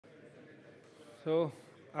So,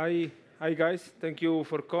 hi guys, thank you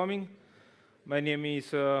for coming. My name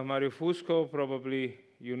is Mario Fusco. Probably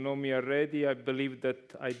you know me already. I believe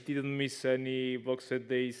that I didn't miss any Voxed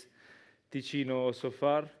Days Ticino so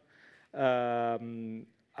far. I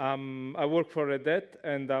work for Red Hat,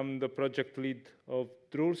 and I'm the project lead of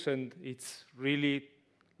Drules, and it's really,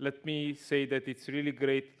 let me say that it's really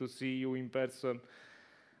great to see you in person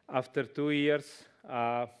after 2 years.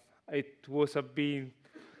 It was a bit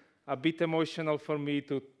emotional for me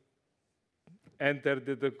to enter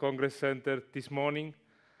the Congress Center this morning.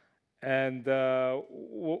 And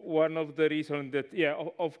one of the reasons that,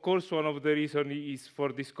 of course, one of the reasons is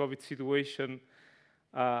for this COVID situation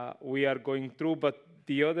we are going through. But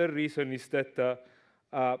the other reason is that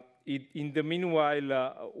in the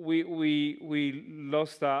meanwhile, we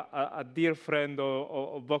lost a dear friend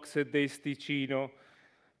of Voxed Days Ticino.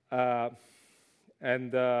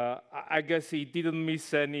 And I guess he didn't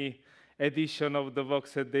miss any edition of the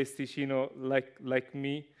Voxed Days Ticino like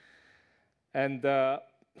me. And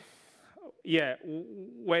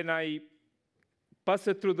when I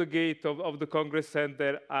passed through the gate of the Congress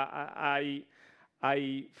Center, I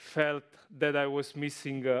felt that I was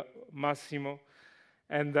missing Massimo.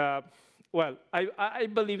 And well, I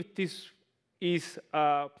believe this is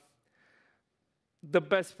the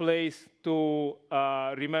best place to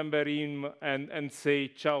remember him and say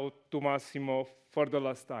ciao to Massimo for the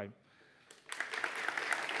last time.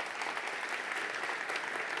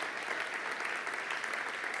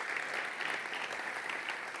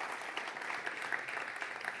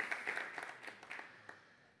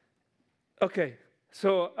 Okay,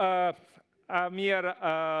 so I'm here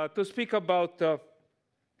to speak about,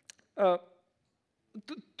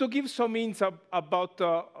 to give some hints about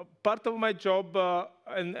part of my job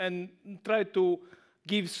and try to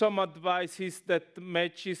give some advices that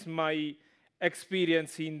matches my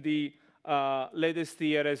experience in the latest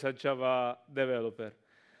year as a Java developer.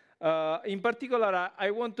 In particular, I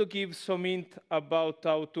want to give some hint about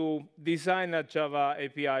how to design a Java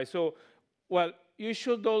API. So, well, you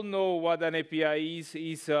should all know what an API is.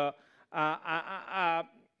 It's an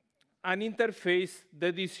interface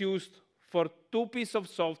that is used for two pieces of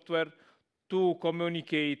software to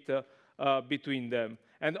communicate between them.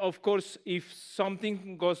 And of course, if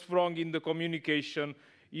something goes wrong in the communication,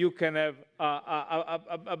 you can have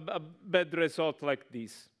a bad result like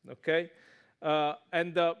this, okay?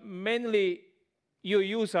 Mainly, you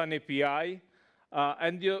use an API,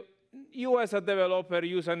 and you as a developer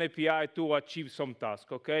use an API to achieve some task,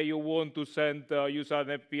 okay? You want to use an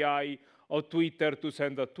API or Twitter to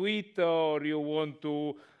send a tweet, or you want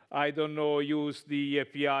to, I don't know, use the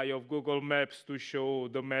API of Google Maps to show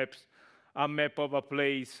the maps, a map of a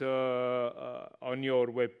place on your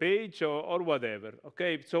web page or whatever,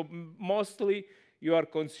 okay? So mostly you are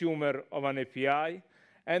consumer of an API,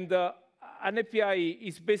 and an API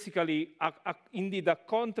is basically indeed a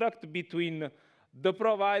contract between the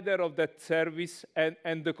provider of that service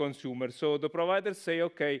and the consumer. So the provider say,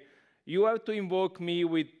 okay, you have to invoke me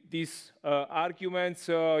with these arguments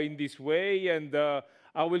in this way, and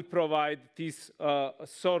I will provide this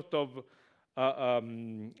sort of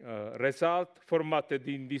result formatted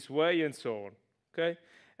in this way, and so on, okay?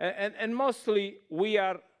 And mostly, we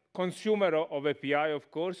are consumer of API,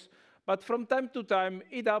 of course, but from time to time,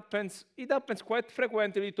 it happens quite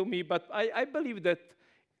frequently to me, but I believe that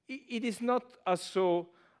it is not a so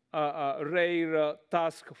rare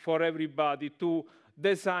task for everybody to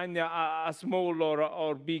design a small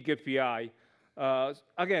or big API.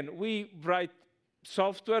 Again, we write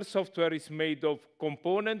software. Software is made of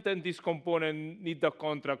components, and this component need a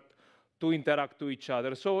contract to interact with each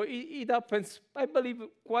other. So it happens, I believe,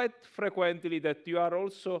 quite frequently that you are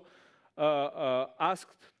also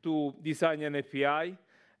asked to design an API.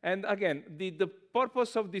 And again, the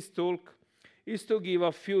purpose of this talk is to give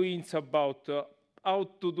a few hints about how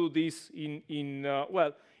to do this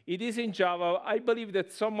well, it is in Java. I believe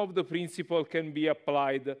that some of the principles can be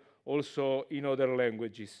applied also in other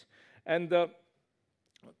languages. And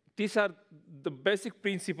these are the basic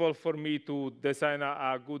principles for me to design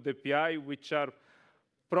a good API, which are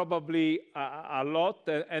probably a lot,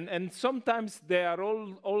 and sometimes they are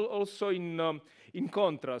also in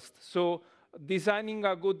contrast. So designing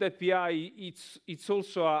a good API, it's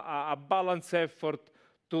also a balanced effort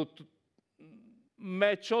to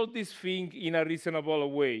match all these things in a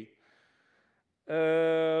reasonable way.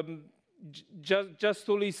 Just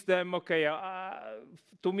to list them, okay,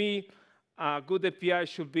 to me, a good API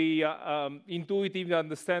should be intuitive,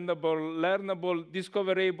 understandable, learnable,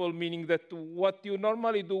 discoverable, meaning that what you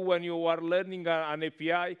normally do when you are learning an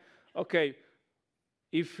API, okay,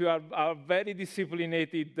 if you are a very disciplined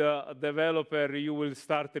developer, you will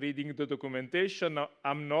start reading the documentation.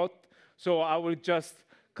 I'm not, so I will just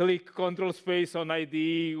click Control Space on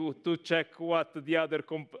IDE to check what the other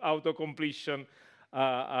auto-completion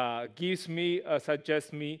gives me,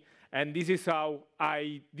 suggests me, and this is how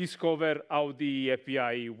I discover how the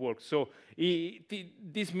API works. So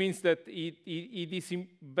this means that it is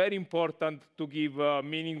very important to give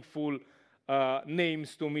meaningful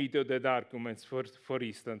names to method arguments, for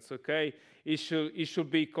instance, okay? It should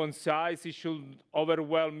be concise, it should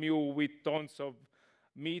overwhelm you with tons of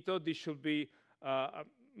method, it should be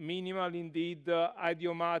minimal indeed,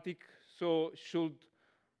 idiomatic, so should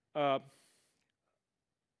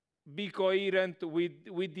be coherent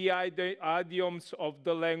with the idioms of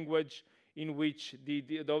the language in which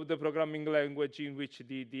the programming language in which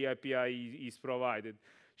the API is provided.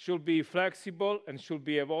 Should be flexible and should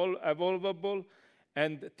be evolvable.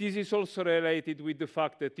 And this is also related with the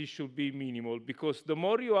fact that it should be minimal, because the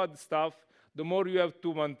more you add stuff, the more you have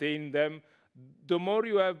to maintain them, the more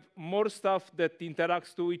you have more stuff that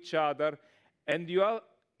interacts to each other, and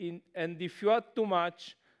if you add too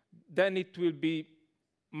much, then it will be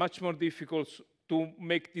much more difficult to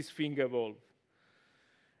make this thing evolve.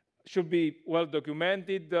 Should be well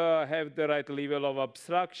documented, have the right level of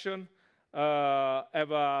abstraction,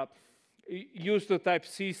 use the type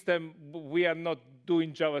system. We are not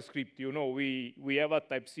doing JavaScript, you know, we have a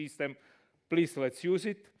type system. Please, let's use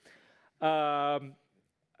it.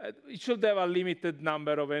 It should have a limited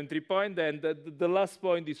number of entry points, and the last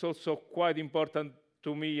point is also quite important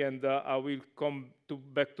to me, and I will come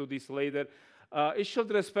back to this later. It should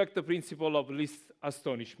respect the principle of least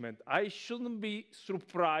astonishment. I shouldn't be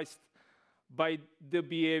surprised by the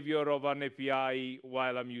behavior of an API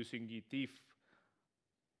while I'm using it. If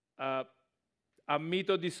a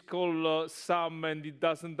method is called sum and it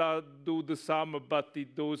doesn't do the sum, but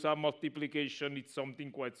it does a multiplication, it's something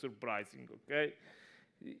quite surprising, okay?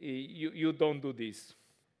 You don't do this.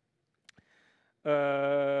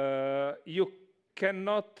 You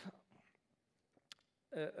cannot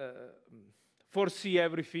foresee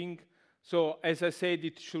everything. So as I said,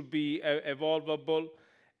 it should be evolvable,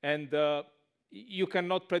 and you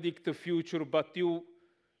cannot predict the future, but you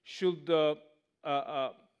should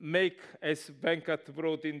make, as Venkat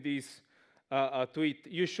wrote in this tweet,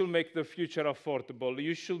 you should make the future affordable.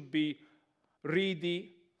 You should be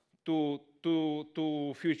ready to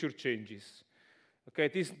future changes. Okay,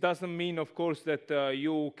 this doesn't mean, of course, that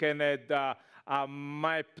you can add a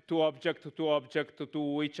map to object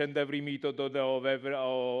to each and every method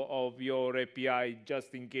of your API,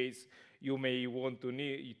 just in case you may want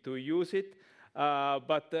to use it.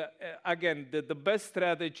 But again, the best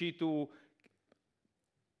strategy to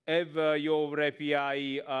have your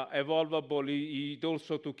API evolvable is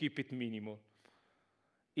also to keep it minimal.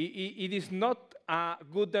 It is not a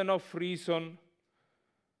good enough reason.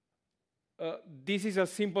 This is a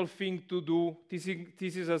simple thing to do. This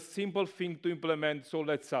is a simple thing to implement, so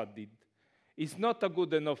let's add it. It's not a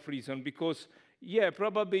good enough reason, because, yeah,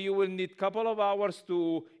 probably you will need a couple of hours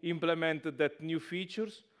to implement that new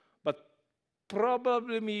features, but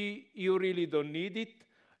probably you really don't need it,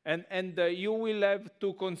 and you will have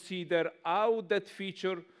to consider how that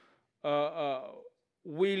feature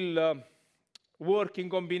will work in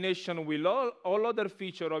combination with all other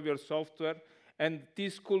features of your software, and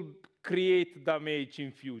this could create damage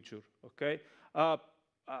in future, okay?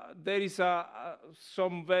 There is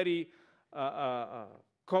some very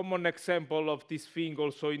common example of this thing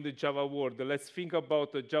also in the Java world. Let's think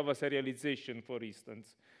about Java serialization, for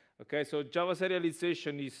instance. Okay, so Java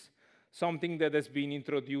serialization is something that has been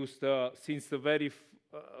introduced since the very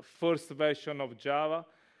first version of Java,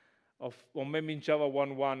 or maybe in Java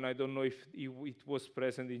 1.1. I don't know if it was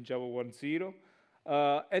present in Java 1.0.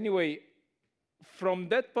 Anyway, from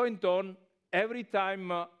that point on, every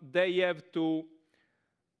time they have to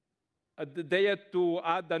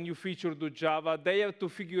add a new feature to Java, they have to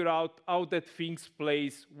figure out how that thing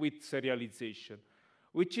plays with serialization,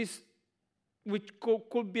 which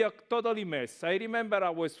could be a totally mess. I remember I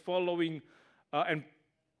was following and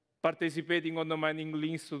participating on the mailing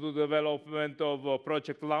links to the development of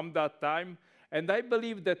Project Lambda at time, and I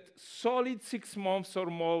believe that solid 6 months or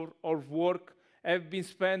more of work have been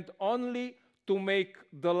spent only to make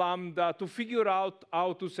the Lambda, to figure out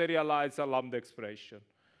how to serialize a Lambda expression.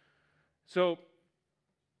 So,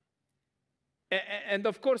 and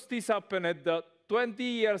of course this happened 20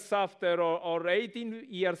 years after or 18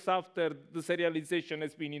 years after the serialization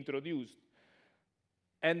has been introduced.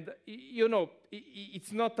 And you know,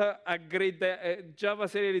 it's not a great, Java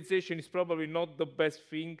serialization is probably not the best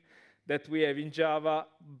thing that we have in Java,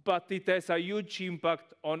 but it has a huge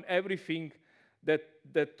impact on everything that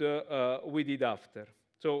we did after.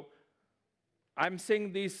 So I'm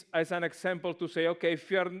saying this as an example to say, okay, if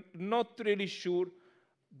you're not really sure,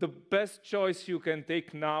 the best choice you can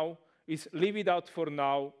take now is leave it out for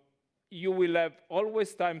now. You will have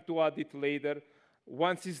always time to add it later.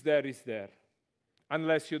 Once it's there,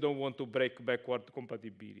 unless you don't want to break backward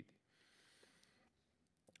compatibility.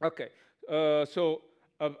 Okay,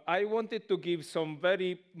 I wanted to give some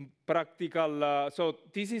very practical, so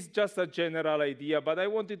this is just a general idea, but I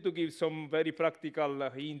wanted to give some very practical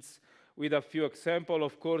hints with a few examples.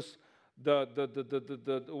 Of course,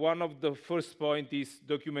 one of the first point is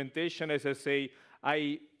documentation. As I say,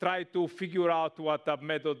 I try to figure out what a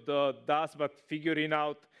method does, but figuring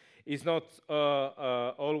out is not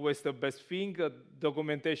always the best thing.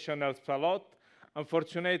 Documentation helps a lot.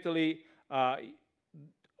 Unfortunately,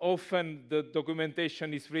 often the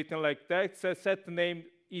documentation is written like text, set name,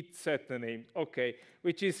 it set name, okay,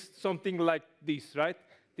 which is something like this, right?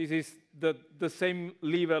 This is the same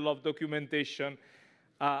level of documentation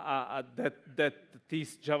that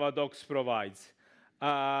this Java docs provides.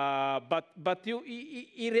 But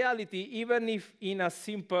in reality, even if in a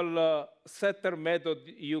simple setter method,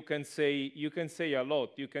 you can say a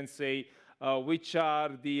lot. You can say which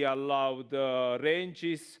are the allowed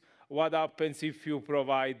ranges. What happens if you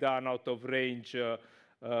provide an out-of-range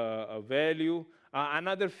value?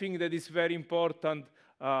 Another thing that is very important,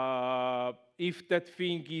 if that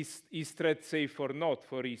thing is thread safe or not,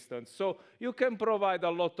 for instance. So you can provide a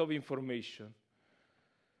lot of information.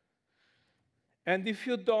 And if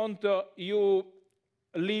you don't, you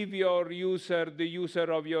leave your user, the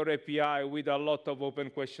user of your API, with a lot of open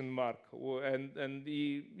question mark. And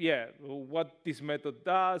yeah, what this method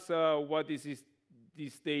does, what is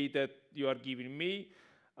this state that you are giving me,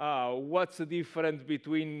 what's the difference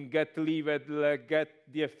between get level, get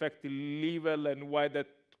the effective level, and why that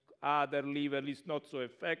other level is not so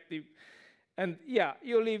effective. And yeah,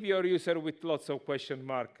 you leave your user with lots of question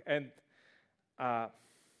mark. And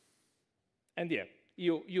yeah,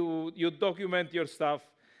 you document your stuff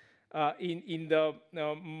in the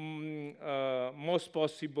most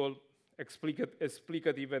possible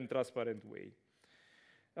explicative and transparent way.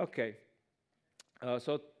 Okay,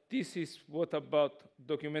 so this is what about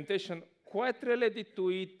documentation. Quite related to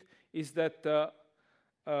it is that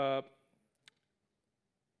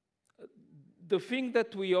the thing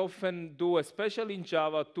that we often do, especially in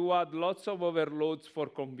Java, to add lots of overloads for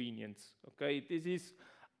convenience. Okay, this is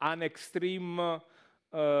an extreme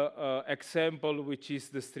example, which is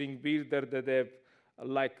the string builder that have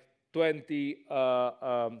like 20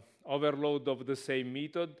 overload of the same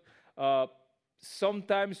method.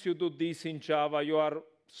 Sometimes you do this in Java. You are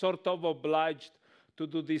sort of obliged to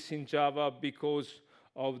do this in Java because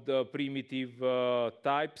of the primitive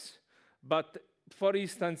types. But for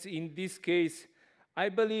instance, in this case, I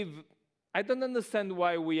don't understand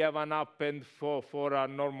why we have an append for a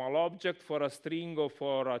normal object, for a string, or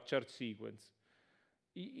for a chart sequence.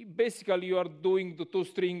 Basically, you are doing the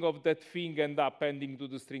toString of that thing and appending to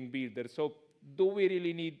the string builder. So do we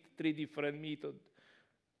really need 3 different methods?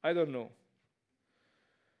 I don't know.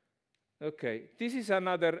 Okay, this is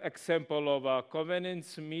another example of a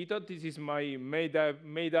convenience method. This is my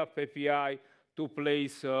made-up API to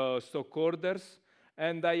place stock orders.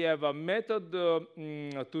 And I have a method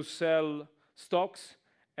to sell stocks.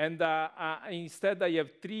 And instead, I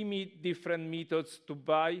have 3 different methods to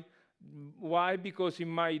buy. Why? Because in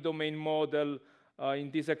my domain model,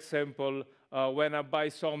 in this example, when I buy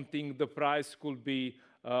something, the price could be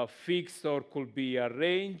fixed or could be a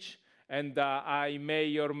range. And I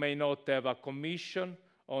may or may not have a commission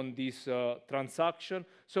on this transaction.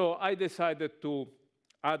 So I decided to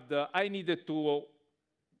add, I needed to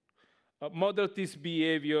model this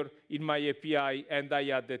behavior in my API, and I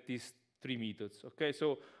added these 3 methods. Okay,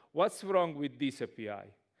 so what's wrong with this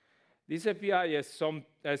API? This API has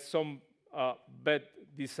some bad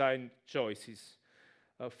design choices.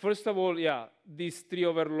 First of all, yeah, these 3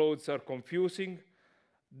 overloads are confusing.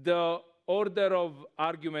 The order of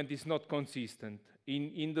argument is not consistent.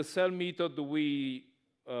 In the sell method, we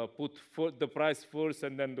put the price first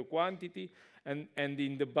and then the quantity, and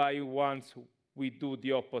in the buy once, we do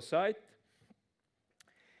the opposite.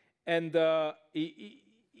 And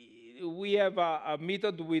we have a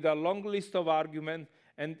method with a long list of arguments,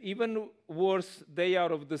 and even worse, they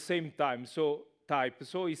are of the same type.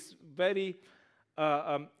 So it's very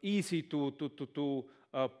easy to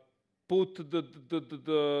put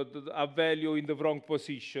a value in the wrong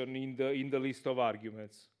position in the list of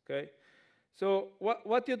arguments. Okay, so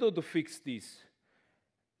what you do to fix this?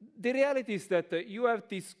 The reality is that you have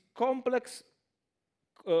this complex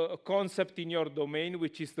concept in your domain,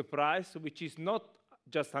 which is the price, which is not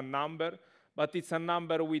just a number, but it's a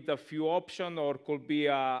number with a few options, or could be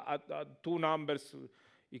two numbers.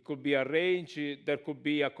 It could be a range. There could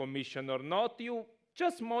be a commission or not. You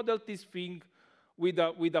just model this thing with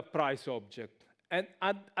a price object. And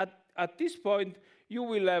at this point, you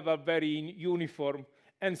will have a very uniform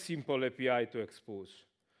and simple API to expose.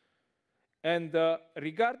 And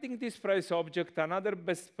regarding this price object, another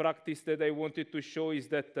best practice that I wanted to show is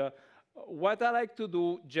that what I like to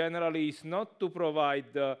do generally is not to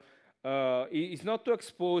provide, is not to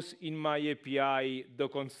expose in my API the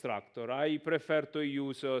constructor. I prefer to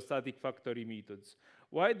use static factory methods.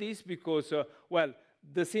 Why this? Because, well,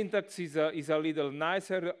 the syntax is a little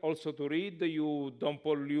nicer also to read. You don't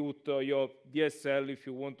pollute your DSL, if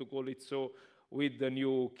you want to call it so, with the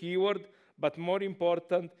new keyword. But more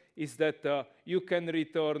important is that you can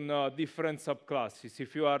return different subclasses.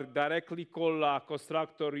 If you are directly call a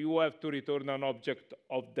constructor, you have to return an object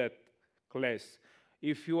of that class.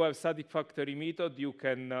 If you have static factory method, you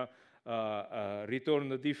can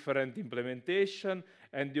return a different implementation,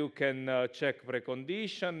 and you can check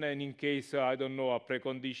precondition. And in case, I don't know, a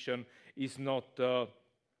precondition is not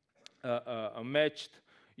matched,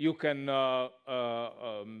 you can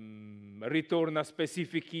return a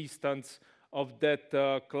specific instance of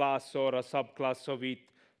that class or a subclass of it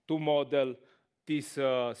to model this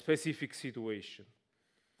specific situation.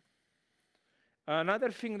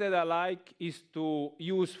 Another thing that I like is to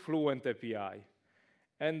use Fluent API.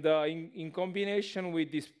 And in combination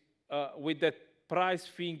with this, with that price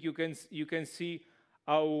thing, you can see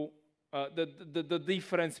how the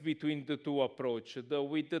difference between the two approaches.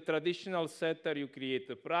 With the traditional setter, you create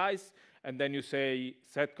the price, and then you say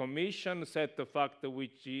set commission, set the factor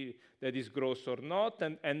that is gross or not,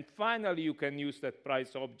 and finally you can use that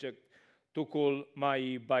price object to call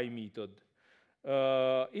my buy method.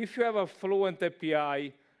 If you have a Fluent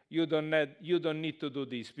API, you don't need to do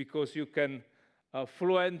this, because you can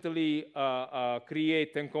fluently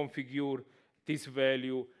create and configure this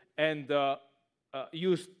value and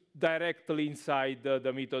use directly inside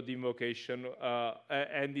the method invocation,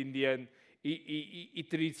 and in the end,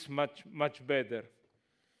 it reads much better.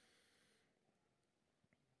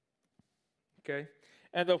 Okay,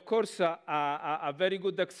 and of course, a very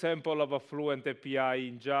good example of a Fluent API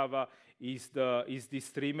in Java is the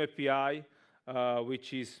Stream API,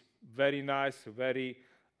 which is very nice, very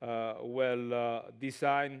well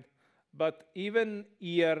designed. But even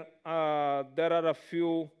here, there are a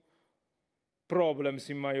few problems,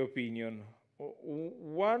 in my opinion.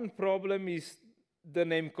 One problem is the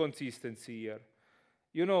name consistency here.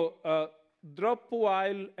 You know, drop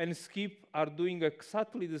while and skip are doing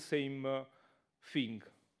exactly the same thing.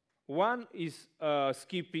 One is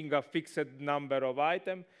skipping a fixed number of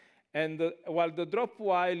items, and while the drop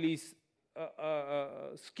while is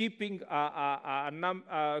skipping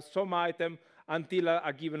some item until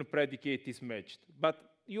a given predicate is matched. But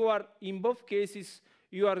you are, in both cases,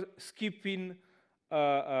 you are skipping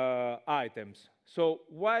items. So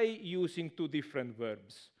why using two different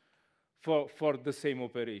verbs for the same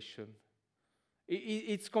operation?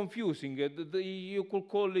 It's confusing. You could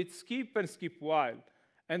call it skip and skip while.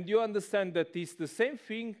 And you understand that it's the same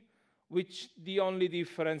thing, which the only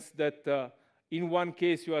difference that in one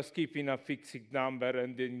case you are skipping a fixed number,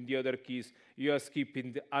 and in the other case you are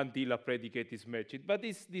skipping until a predicate is matched. But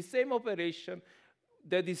it's the same operation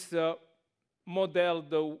that is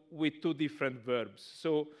modeled with two different verbs.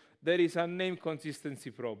 So there is a name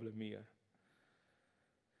consistency problem here.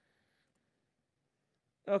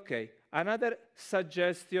 Okay, another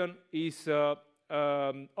suggestion is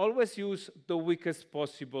always use the weakest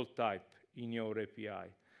possible type in your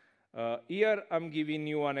API. Here I'm giving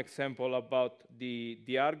you an example about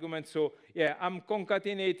the argument. So yeah, I'm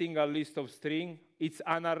concatenating a list of string. It's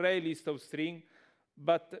an array list of string,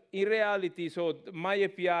 but in reality, so my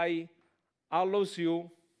API allows you,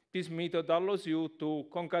 this method allows you to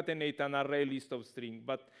concatenate an array list of string.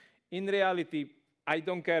 But in reality, I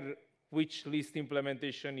don't care which list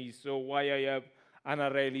implementation is, so why I have an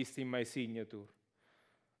array list in my signature.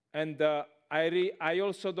 And I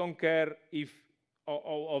also don't care if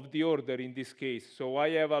of the order in this case, so I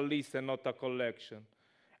have a list and not a collection.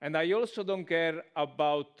 And I also don't care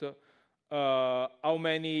about how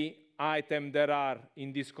many items there are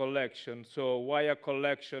in this collection, so why a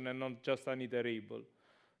collection and not just an iterable.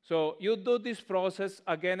 So you do this process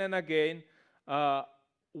again and again,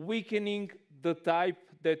 weakening the type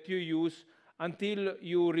that you use until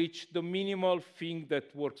you reach the minimal thing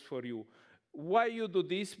that works for you. Why you do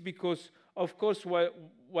this? Because of course,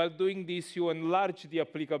 while doing this, you enlarge the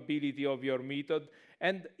applicability of your method.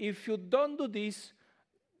 And if you don't do this,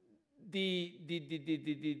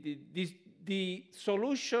 the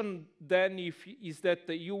solution then is that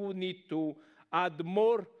you need to add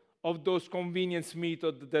more of those convenience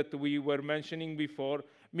methods that we were mentioning before,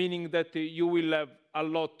 meaning that you will have a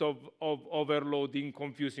lot of overloading,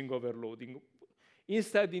 confusing overloading.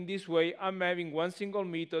 Instead, in this way, I'm having one single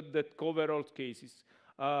method that covers all cases,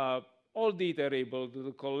 all the iterables,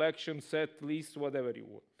 the collection, set, list, whatever you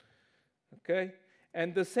want. Okay?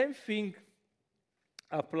 And the same thing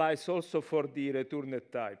applies also for the returned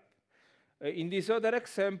type. In this other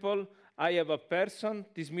example, I have a person.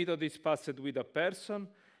 This method is passed with a person,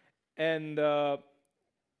 and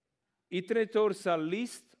it returns a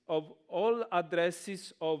list of all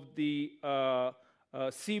addresses of the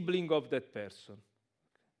sibling of that person.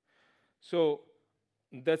 So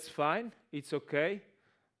that's fine, it's okay.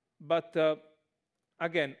 But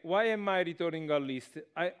again, why am I returning a list?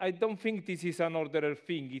 I don't think this is an ordered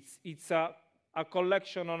thing. It's a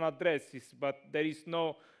collection on addresses, but there is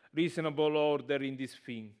no reasonable order in this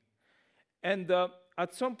thing. And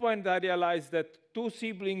at some point, I realized that two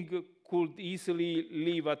siblings could easily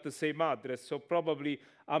live at the same address, so probably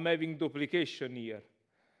I'm having duplication here.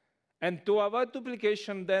 And to avoid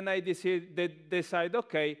duplication, then I decide,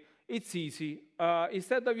 okay, it's easy.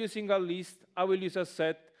 Instead of using a list, I will use a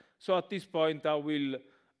set. So at this point, I will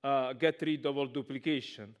get rid of all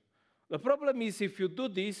duplication. The problem is if you do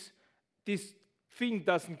this, this thing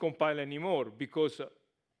doesn't compile anymore, because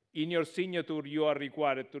in your signature, you are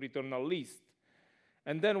required to return a list.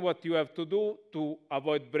 And then what you have to do to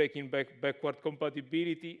avoid breaking backward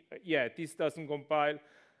compatibility, this doesn't compile.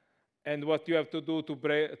 And what you have to do to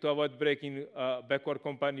avoid breaking backward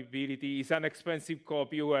compatibility is an expensive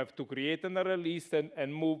copy. You have to create an array list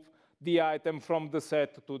and move the item from the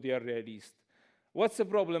set to the array list. What's the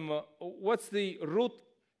problem? What's the root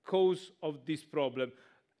cause of this problem?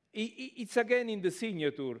 It's again in the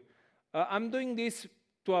signature. I'm doing this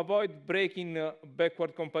to avoid breaking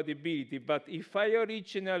backward compatibility, but if I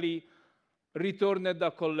originally returned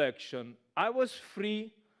a collection, I was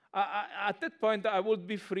free. At that point, I would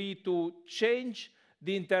be free to change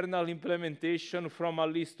the internal implementation from a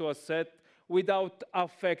list to a set without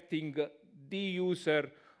affecting the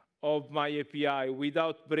user of my API,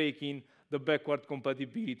 without breaking the backward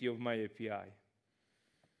compatibility of my API.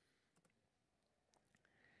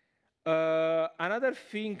 Another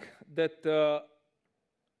thing that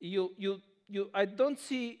I don't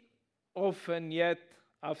see often yet,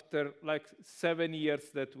 after like 7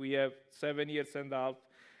 years that we have, 7 years and a half,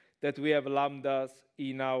 that we have lambdas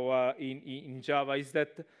in our in Java, is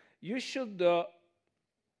that you should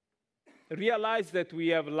realize that we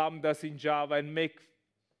have lambdas in Java and make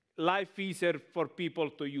life easier for people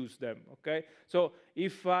to use them. Okay, so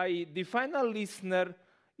if I define a listener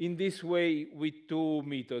in this way with two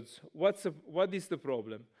methods, what is the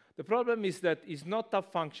problem? The problem is that it's not a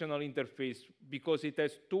functional interface because it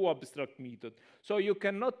has two abstract methods. So you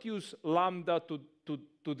cannot use lambda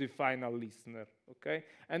to define a listener, okay?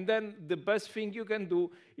 And then the best thing you can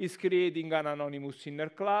do is creating an anonymous inner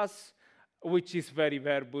class, which is very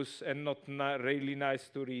verbose and not really nice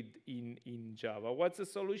to read in Java. What's the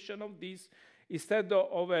solution of this? Instead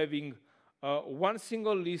of having one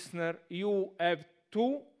single listener, you have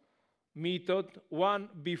two methods, one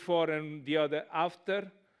before and the other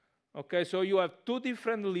after. Okay, so you have two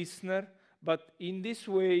different listeners, but in this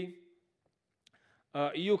way,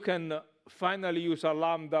 you can finally use a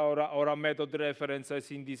lambda or a method reference, as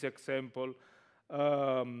in this example,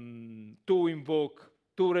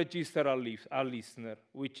 to register a listener,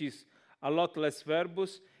 which is a lot less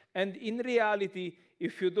verbose. And in reality,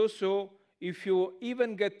 if you do so, if you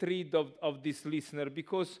even get rid of this listener,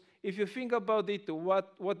 because if you think about it,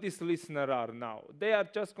 what these listeners are now, they are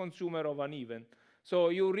just consumer of an event. So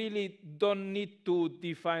you really don't need to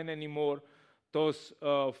define anymore those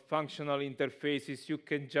functional interfaces. You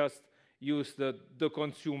can just use the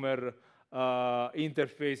consumer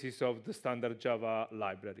interfaces of the standard Java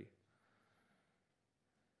library.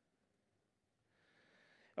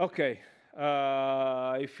 Okay,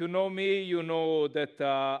 if you know me, you know that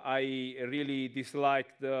I really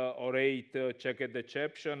disliked or hate checked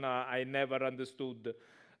exception. I never understood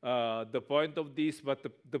the point of this, but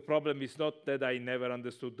the problem is not that I never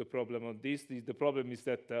understood the problem of this. The problem is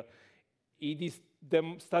that it is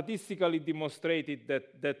statistically demonstrated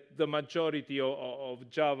that the majority of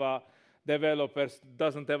Java developers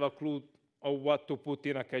doesn't have a clue of what to put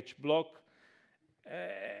in a catch block.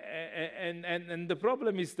 And the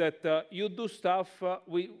problem is that you do stuff,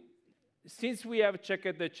 since we have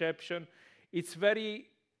checked exception, it's very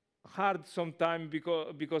hard sometimes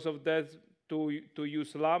because of that to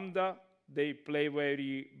use Lambda. They play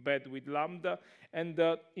very bad with Lambda. And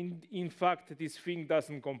in fact, this thing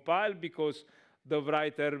doesn't compile because the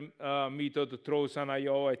writer method throws an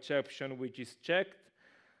IO exception, which is checked.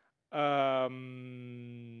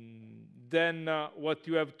 Then what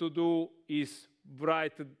you have to do is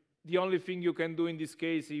write, the only thing you can do in this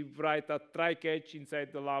case is write a try catch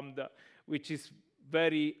inside the Lambda, which is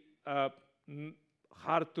very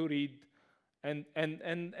hard to read. And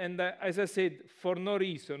as I said, for no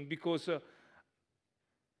reason, because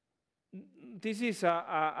this is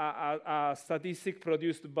a statistic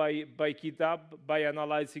produced by GitHub by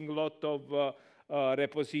analyzing a lot of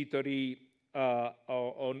repository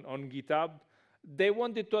on GitHub. They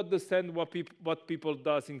wanted to understand what people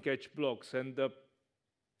does in catch blocks, and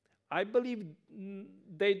I believe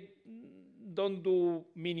they don't do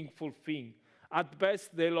meaningful thing. At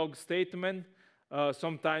best, they log statement,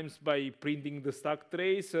 sometimes by printing the stack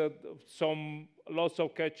trace. Lots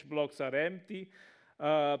of catch blocks are empty.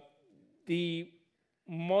 The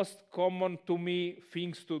most common to me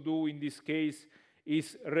things to do in this case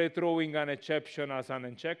is rethrowing an exception as an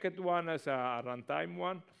unchecked one, as a runtime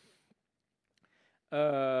one,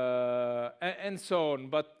 and so on.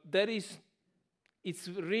 But it's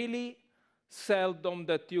really seldom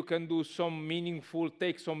that you can do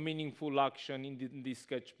take some meaningful action in this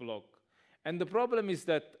catch block. And the problem is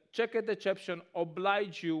that checked exception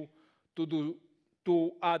oblige you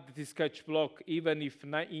to add this catch block, even if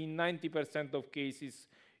in 90% of cases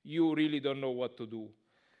you really don't know what to do.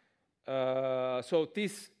 So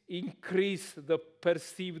this increases the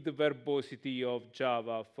perceived verbosity of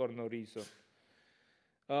Java for no reason.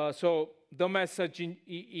 So the message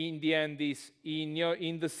in the end is,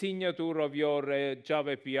 in the signature of your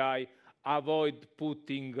Java API, avoid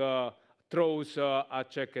putting throws a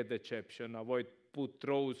checked exception. Avoid put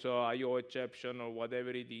throws IO exception or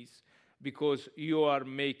whatever it is, because you are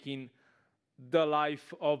making the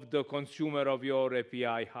life of the consumer of your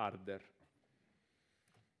API harder.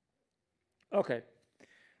 Okay.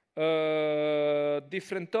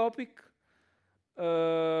 Different topic.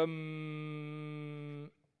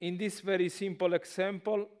 In this very simple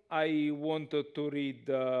example, I wanted to read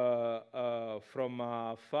from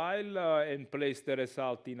a file and place the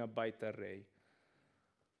result in a byte array.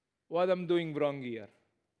 What I'm doing wrong here?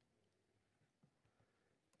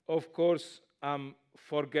 Of course, I'm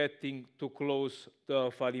forgetting to close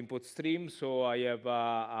the file input stream, so I have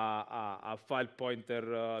a file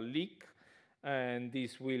pointer leak, and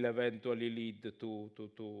this will eventually lead to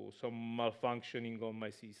some malfunctioning on my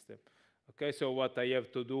system. Okay, so what I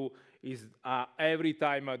have to do is every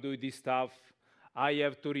time I do this stuff, I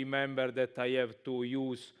have to remember that I have to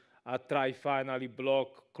use a try finally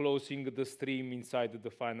block, closing the stream inside the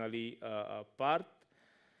finally part.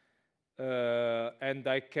 And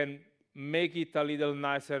I can make it a little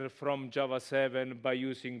nicer from Java 7 by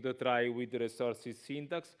using the try with resources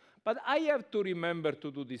syntax. But I have to remember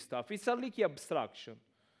to do this stuff. It's a leaky abstraction.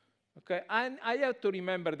 Okay, and I have to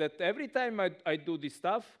remember that every time I do this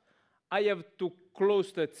stuff, I have to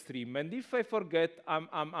close that stream. And if I forget, I'm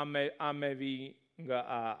having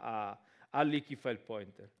a leaky file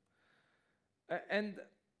pointer. And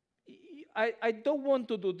I don't want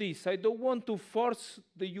to do this. I don't want to force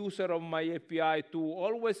the user of my API to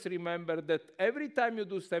always remember that every time you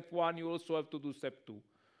do step 1, you also have to do step 2.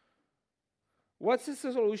 What's the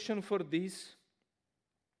solution for this?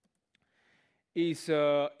 Is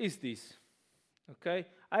this. Okay?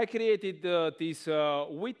 I created this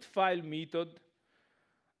with file method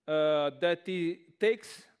that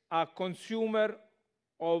takes a consumer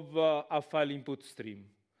of a file input stream.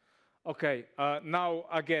 Okay, now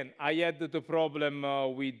again, I had the problem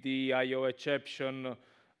with the IO exception,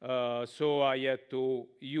 so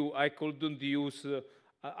I couldn't use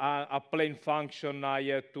a plain function. I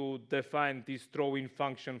had to define this throwing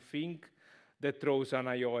function thing that throws an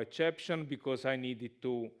IO exception because I needed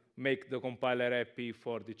to make the compiler happy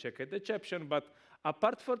for the checked exception. But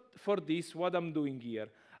apart for this, what I'm doing here,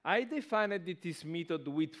 I defined this method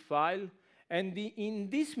with file, and in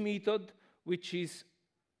this method, which is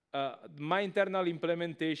my internal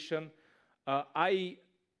implementation, I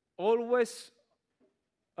always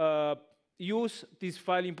use this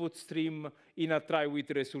file input stream in a try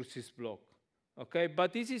with resources block. Okay,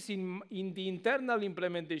 but this is in the internal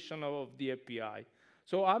implementation of the API.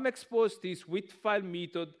 So I'm exposed this with file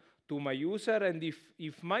method to my user, and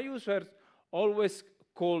if my user always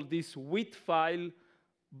call this with file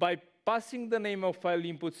by passing the name of file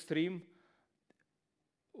input stream,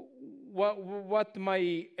 what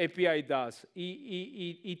my API does,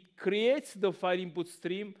 it creates the file input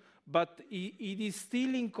stream, but it is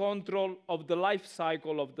still in control of the life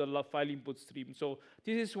cycle of the file input stream. So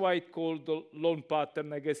this is why it's called the loan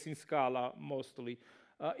pattern, I guess, in Scala mostly.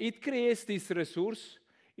 It creates this resource.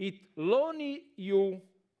 It loans you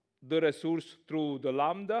the resource through the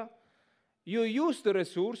Lambda. You use the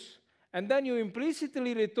resource, and then you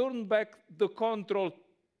implicitly return back the control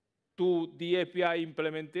to the API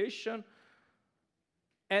implementation.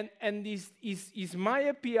 And this is my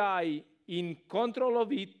API in control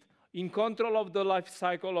of it, in control of the life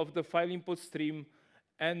cycle of the file input stream,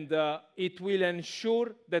 and it will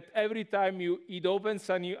ensure that every time it opens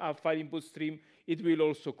a file input stream, it will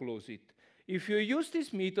also close it. If you use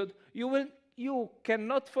this method, you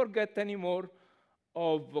cannot forget anymore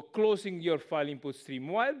of closing your file input stream.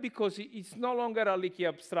 Why? Because it's no longer a leaky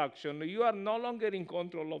abstraction. You are no longer in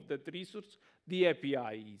control of that resource, the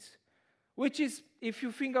API is. Which is, if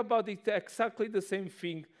you think about it, exactly the same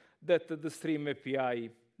thing that the Stream API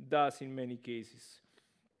does in many cases.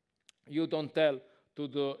 You don't tell to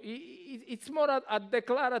the, it's more a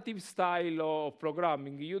declarative style of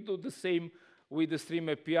programming. You do the same with the Stream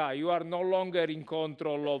API. You are no longer in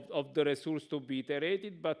control of the resource to be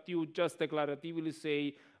iterated, but you just declaratively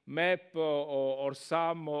say map or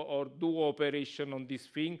sum or do operation on this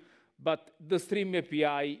thing. But the Stream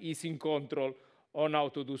API is in control on how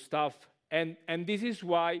to do stuff. And this is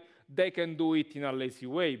why they can do it in a lazy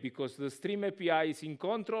way, because the Stream API is in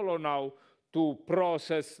control on how to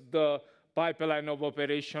process the pipeline of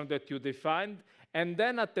operation that you defined. And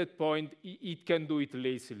then at that point, it can do it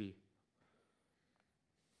lazily.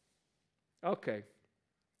 Okay,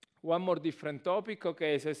 one more different topic.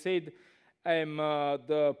 Okay, as I said, I'm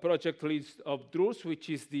the project lead of Druce, which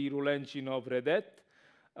is the rule engine of Red Hat.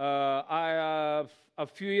 A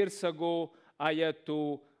few years ago, I had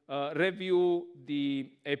to review the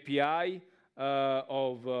API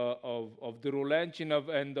of the rule engine,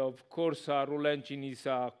 and of course, our rule engine is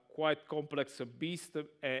a quite complex beast,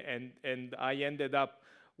 and I ended up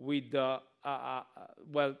with,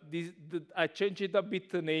 well, I changed it a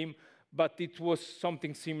bit the name, but it was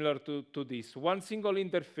something similar to this. One single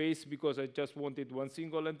interface, because I just wanted one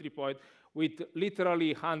single entry point with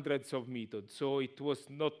literally hundreds of methods, so it was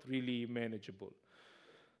not really manageable.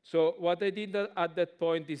 So what I did at that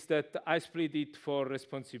point is that I split it for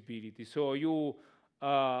responsibility. So you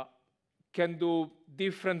can do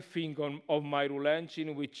different things on my rule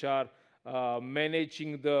engine, which are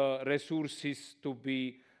managing the resources to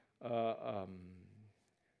be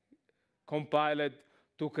compiled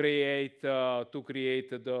to create the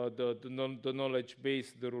knowledge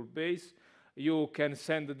base, the rule base. You can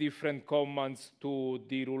send different commands to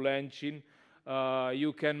the rule engine.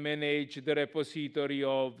 You can manage the repository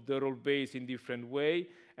of the rule base in different way.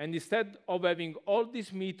 And instead of having all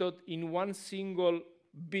these methods in one single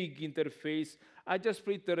big interface, I just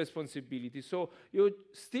split the responsibility. So you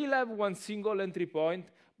still have one single entry point,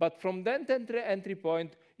 but from that entry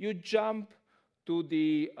point, you jump to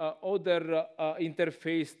the other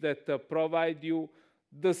interface that provide you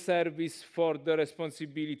the service for the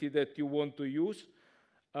responsibility that you want to use.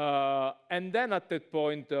 And then at that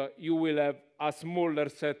point, you will have a smaller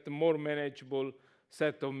set, more manageable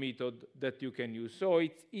set of methods that you can use. So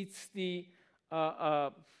it's the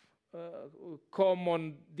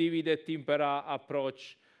common divide et impera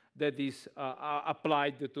approach that is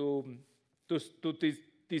applied to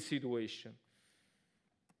this situation.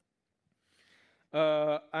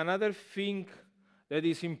 Another thing that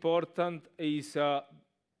is important is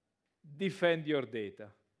defend your data.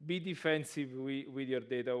 Be defensive with your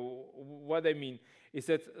data. What I mean is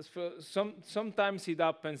that sometimes it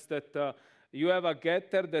happens that you have a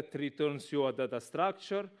getter that returns you a data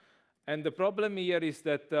structure, and the problem here is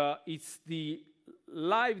that it's the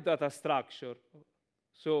live data structure.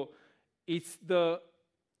 So it's the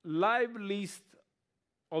live list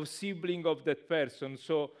of sibling of that person.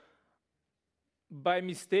 So by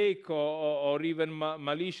mistake or even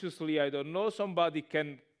maliciously, I don't know, somebody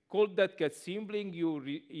can call that get sibling,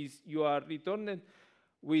 you are returned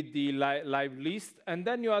with the live list, and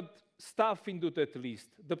then you add stuff into that list.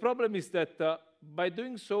 The problem is that by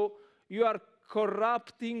doing so, you are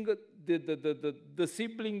corrupting the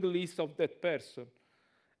sibling list of that person,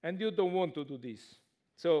 and you don't want to do this.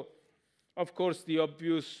 So, of course, the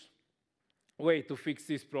obvious way to fix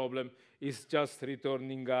this problem is just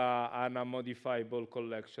returning a modifiable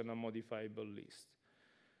collection, a modifiable list.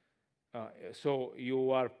 So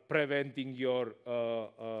you are preventing your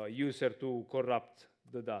user to corrupt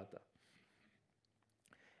the data.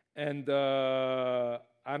 And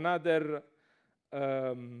another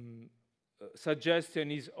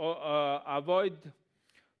suggestion is avoid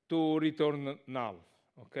to return null.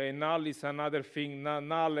 Okay, null is another thing.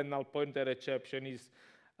 Null and null pointer exception is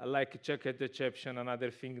like checked exception,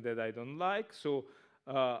 another thing that I don't like. So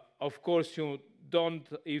of course you don't,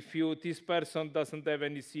 if this person doesn't have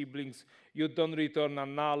any siblings, you don't return a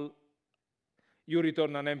null, you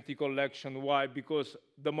return an empty collection. Why? Because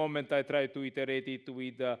the moment I try to iterate it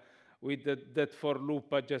with that for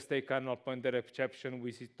loop, I just take a null pointer exception,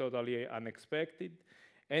 which is totally unexpected.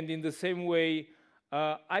 And in the same way,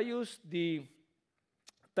 I use the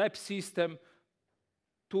type system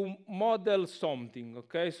to model something,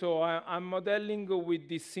 okay? So I'm modeling with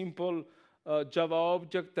this simple Java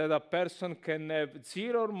object that a person can have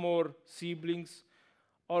 0 or more siblings,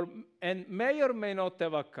 and may or may not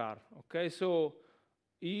have a car, okay? So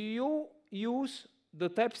you use the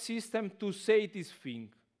type system to say this thing,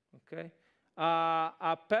 okay?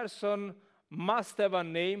 A person must have a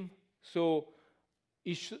name, so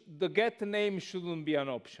the get name shouldn't be an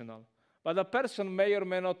optional. But a person may or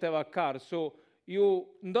may not have a car, so you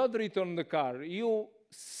don't return the car. You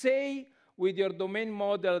say with your domain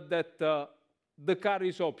model that the car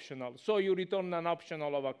is optional, so you return an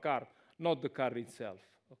optional of a car, not the car itself,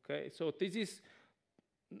 okay? So this is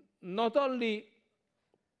not only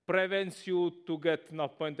prevents you to get null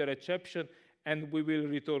pointer exception, and we will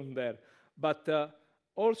return there, but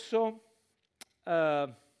also,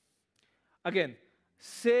 again,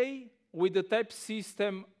 say with the type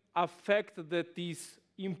system effect that is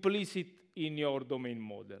implicit in your domain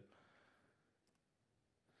model.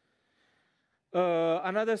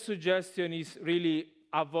 Another suggestion is really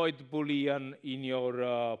avoid Boolean in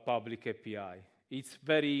your public API. It's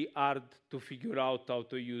very hard to figure out how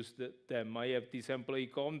to use them. I have this employee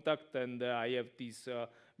contact, and I have this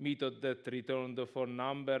method that returns the phone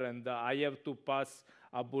number, and I have to pass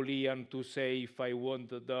a Boolean to say if I want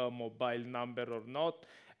the mobile number or not.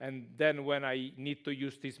 And then when I need to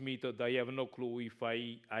use this method, I have no clue if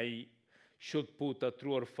I should put a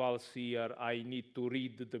true or false here. I need to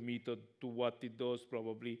read the method to what it does.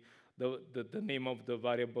 Probably the name of the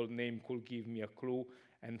variable name could give me a clue.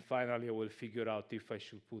 And finally, I will figure out if I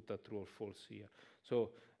should put a true or false here. So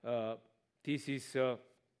this is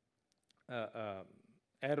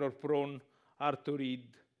error-prone, hard to read,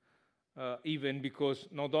 even because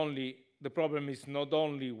the problem is not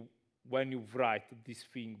only when you write this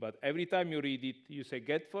thing, but every time you read it, you say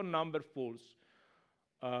get phone number false.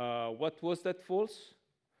 What was that false?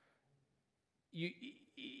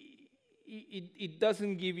 It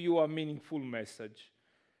doesn't give you a meaningful message.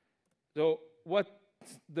 So what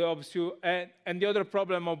the obvious, and the other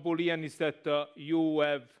problem of Boolean is that you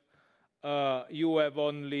have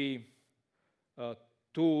only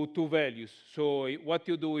two values. So what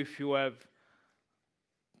you do if you have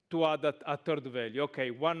to add a third value?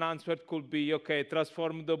 Okay, one answer could be, okay,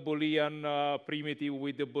 transform the Boolean primitive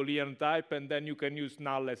with the Boolean type, and then you can use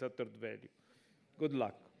null as a third value. Good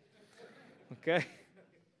luck. Okay?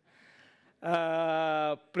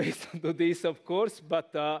 Please don't do this, of course,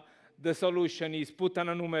 but the solution is put an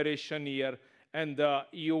enumeration here, and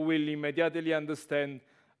you will immediately understand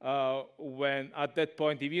when, at that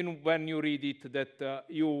point, even when you read it, that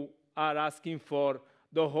you are asking for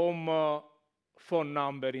the home phone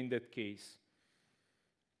number in that case.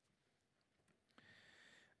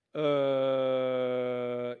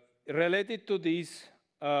 Related to this,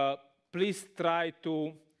 please try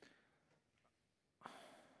to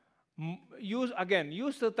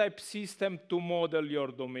use the type system to model your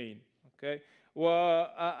domain. Okay. Well,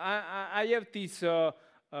 I have these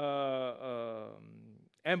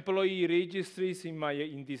employee registries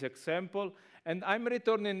in this example, and I'm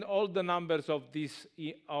returning all the numbers of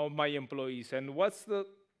my employees. And what's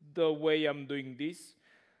the way I'm doing this?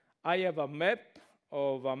 I have a map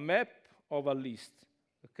of a list,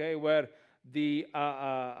 okay, where the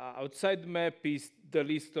outside map is the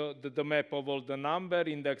list of the map of all the number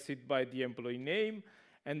indexed by the employee name,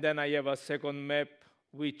 and then I have a second map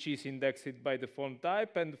which is indexed by the phone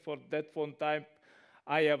type, and for that phone type,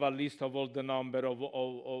 I have a list of all the number of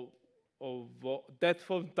that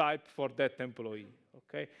phone type for that employee.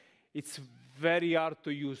 Okay, it's very hard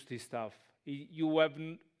to use this stuff.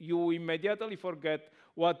 You immediately forget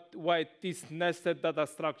what this nested data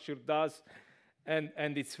structure does,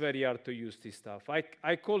 and it's very hard to use this stuff.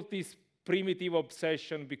 I call this primitive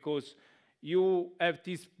obsession because you have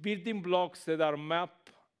these building blocks that are map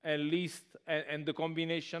and list and the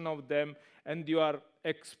combination of them, and you are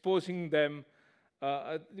exposing them,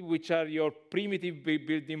 which are your primitive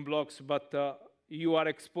building blocks, but you are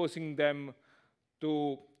exposing them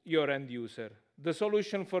to your end user. The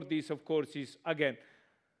solution for this, of course, is, again,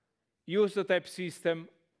 use the type system,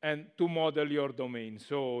 and to model your domain.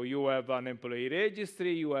 So you have an employee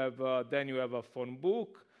registry, you have then you have a phone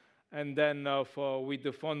book, and then with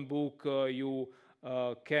the phone book you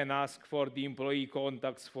can ask for the employee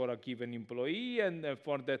contacts for a given employee, and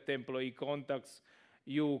for that employee contacts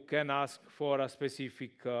you can ask for a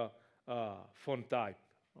specific phone type.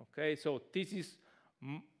 Okay, so this is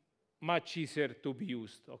much easier to be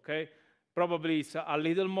used. Okay, probably it's a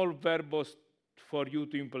little more verbose for you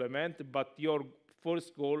to implement, but your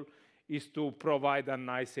first goal is to provide a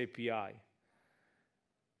nice API.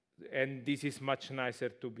 And this is much nicer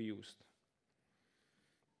to be used.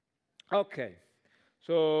 Okay,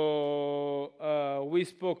 so we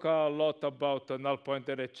spoke a lot about null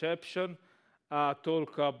pointer exception,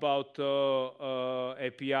 talk about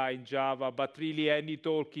API in Java, but really any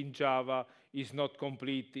talk in Java is not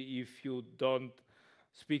complete if you don't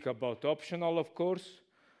speak about optional, of course.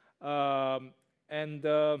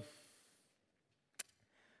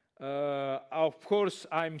 Of course,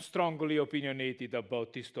 I'm strongly opinionated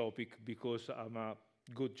about this topic because I'm a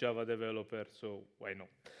good Java developer, so why not?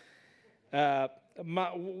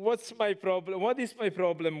 What's my problem? What is my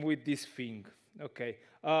problem with this thing? Okay.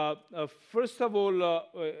 First of all,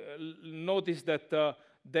 notice that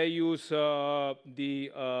they use the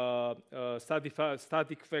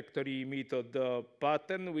static factory method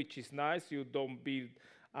pattern, which is nice. You don't build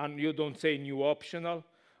and you don't say new optional,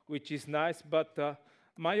 which is nice. But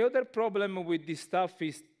my other problem with this stuff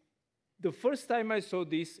is the first time I saw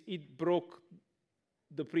this, it broke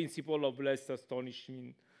the principle of less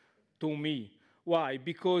astonishing to me. Why?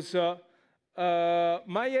 Because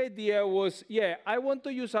my idea was, yeah, I want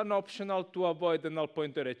to use an optional to avoid the null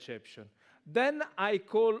pointer exception. Then I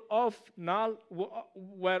call off null,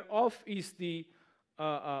 where off is the,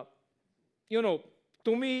 to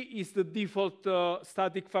me, is the default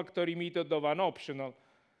static factory method of an optional.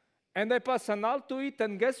 And I pass a null to it,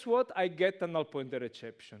 and guess what? I get a null pointer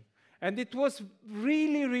exception. And it was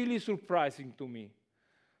really, really surprising to me.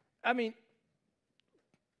 I mean,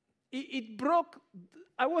 it broke,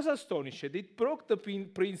 I was astonished. It broke the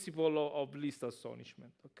principle of least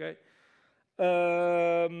astonishment, okay?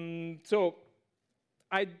 So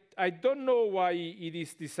I don't know why it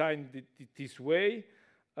is designed this way.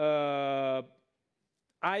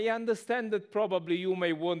 I understand that probably you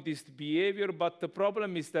may want this behavior, but the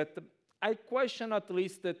problem is that I question at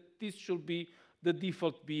least that this should be the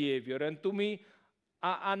default behavior. And to me,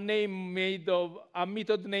 a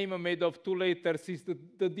method name made of 2 letters is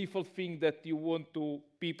the default thing that you want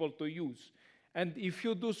people to use. And if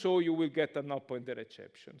you do so, you will get a null pointer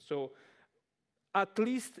exception. So at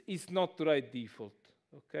least it's not the right default,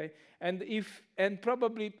 okay? And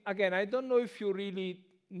probably, again, I don't know if you really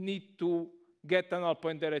need to get a null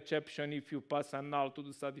pointer exception if you pass a null to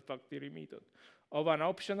the static factory method. Of an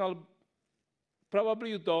optional, probably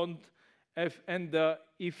you don't.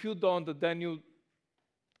 If you don't, then you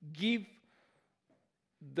give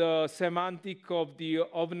the semantic of the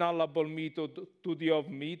of-nullable method to the of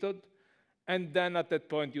method, and then at that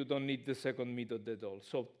point you don't need the second method at all.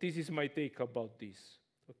 So this is my take about this,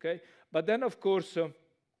 okay? But then, of course,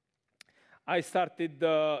 I started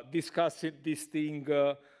discussing this thing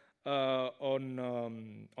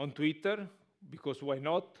on Twitter, because why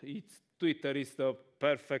not? Twitter is the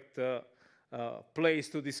perfect place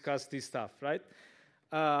to discuss this stuff, right?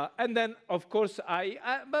 And then, of course,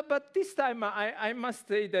 but this time I must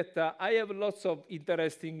say that I have lots of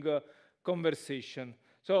interesting conversation.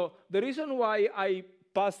 So the reason why I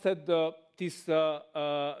posted this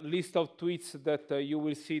list of tweets that you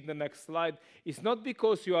will see in the next slide is not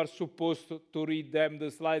because you are supposed to read them.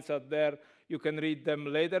 The slides are there. You can read them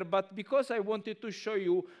later. But because I wanted to show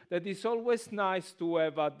you that it's always nice to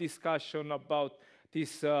have a discussion about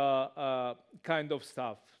this kind of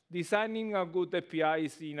stuff. Designing a good API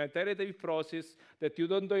is an iterative process that you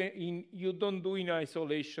don't do in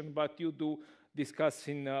isolation, but you do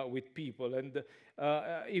discussing with people. And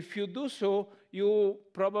if you do so, you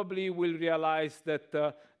probably will realize that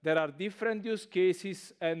there are different use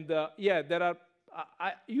cases, and yeah, there are.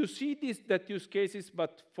 You see that use cases,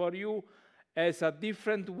 but for you, as a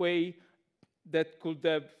different way that could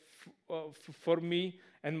have for me,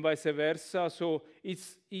 and vice versa. So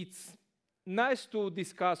it's nice to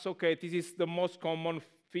discuss, okay, this is the most common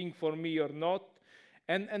thing for me or not.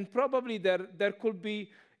 And probably there could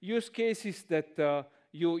be use cases that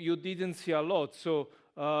you didn't see a lot. So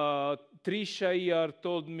Trisha here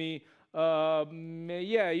told me,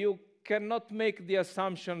 yeah, you cannot make the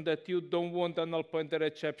assumption that you don't want a null pointer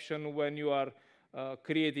exception when you are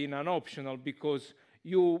creating an optional, because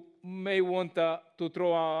you may want to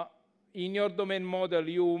throw in your domain model,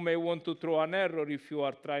 you may want to throw an error if you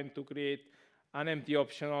are trying to create an empty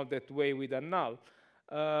optional that way with a null.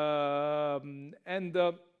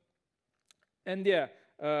 And yeah,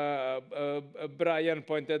 Brian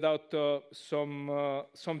pointed out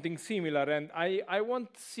something similar, and I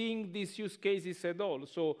won't seeing these use cases at all.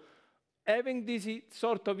 So having this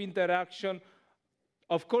sort of interaction,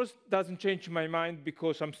 of course, doesn't change my mind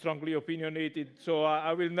because I'm strongly opinionated. So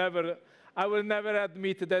I will never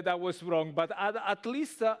admit that I was wrong. But at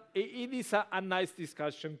least it is a nice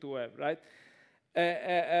discussion to have, right?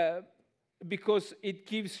 Because it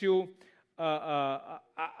gives you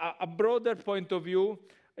a broader point of view.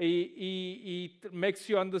 It makes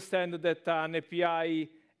you understand that an API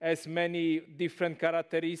has many different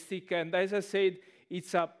characteristics. And as I said,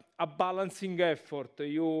 it's a balancing effort.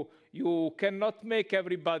 You cannot make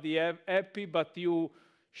everybody happy, but you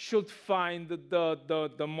should find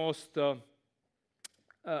the most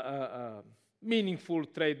meaningful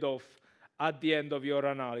trade-off at the end of your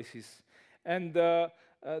analysis. And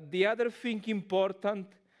the other thing important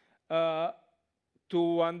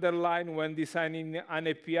to underline when designing an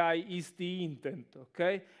API is the intent,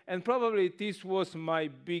 okay? And probably this was my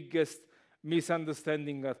biggest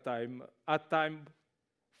misunderstanding at time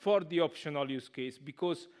for the optional use case,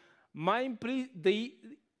 because the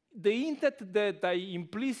intent that I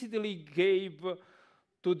implicitly gave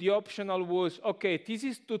to the optional was, okay, this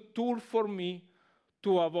is the tool for me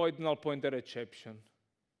to avoid null pointer exception.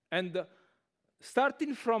 And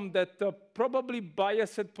starting from that probably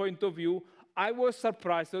biased point of view, I was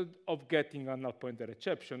surprised of getting a null pointer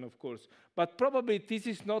exception, of course. But probably this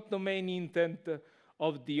is not the main intent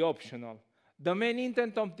of the optional. The main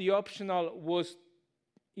intent of the optional was,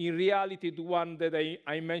 in reality, the one that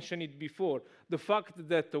I mentioned it before. The fact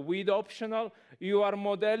that with optional, you are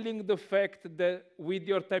modeling the fact that with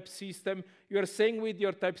your type system, you are saying with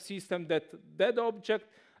your type system that that object,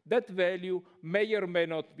 that value may or may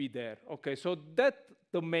not be there. Okay, so that's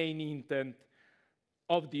the main intent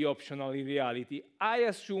of the optional in reality. I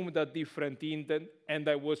assumed a different intent, and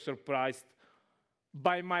I was surprised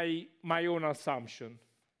by my own assumption,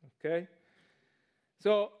 okay?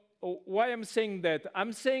 So why I'm saying that?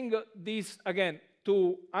 I'm saying this, again,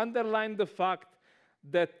 to underline the fact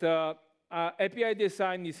that API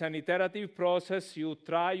design is an iterative process. You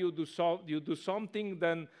try, you do something,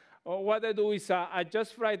 then what I do is I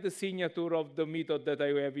just write the signature of the method that I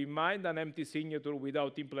have in mind, an empty signature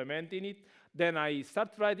without implementing it. Then I start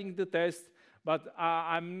writing the test, but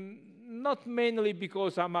I'm not mainly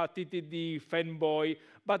because I'm a TTD fanboy,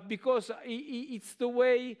 but because it's the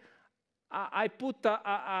way I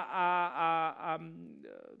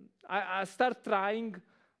start trying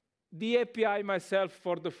the API myself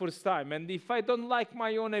for the first time. And if I don't like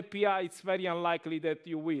my own API, it's very unlikely that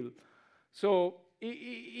you will. So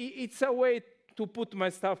it's a way to put my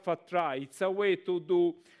stuff at try. It's a way to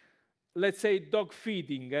do, let's say, dog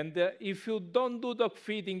feeding. And if you don't do dog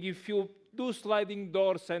feeding, if you do sliding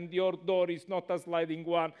doors and your door is not a sliding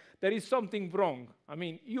one, there is something wrong. I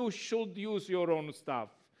mean, you should use your own stuff.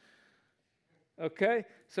 Okay?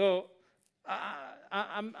 So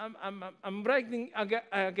I'm writing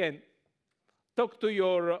again. Talk to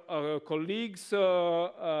your colleagues,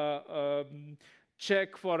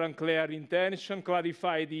 check for unclear intention,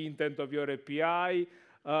 clarify the intent of your API,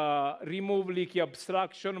 remove leaky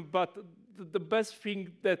abstraction. But the best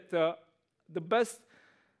thing that, the best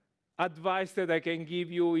advice that I can give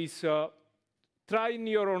you is try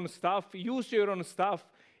your own stuff, use your own stuff.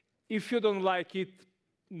 If you don't like it,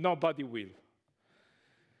 nobody will.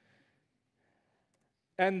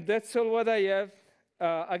 And that's all what I have.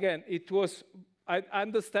 Again, it was, I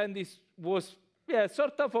understand this was, yeah,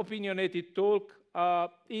 sort of opinionated talk.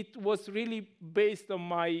 It was really based on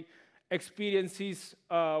my experiences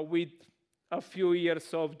with a few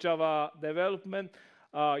years of Java development.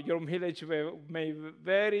 Your mileage may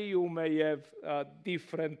vary. You may have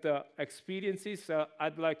different experiences.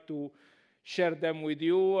 I'd like to share them with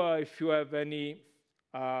you. If you have any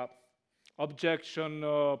objection,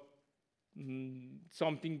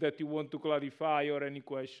 something that you want to clarify or any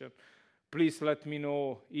question, please let me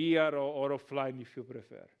know here or offline if you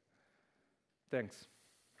prefer. Thanks.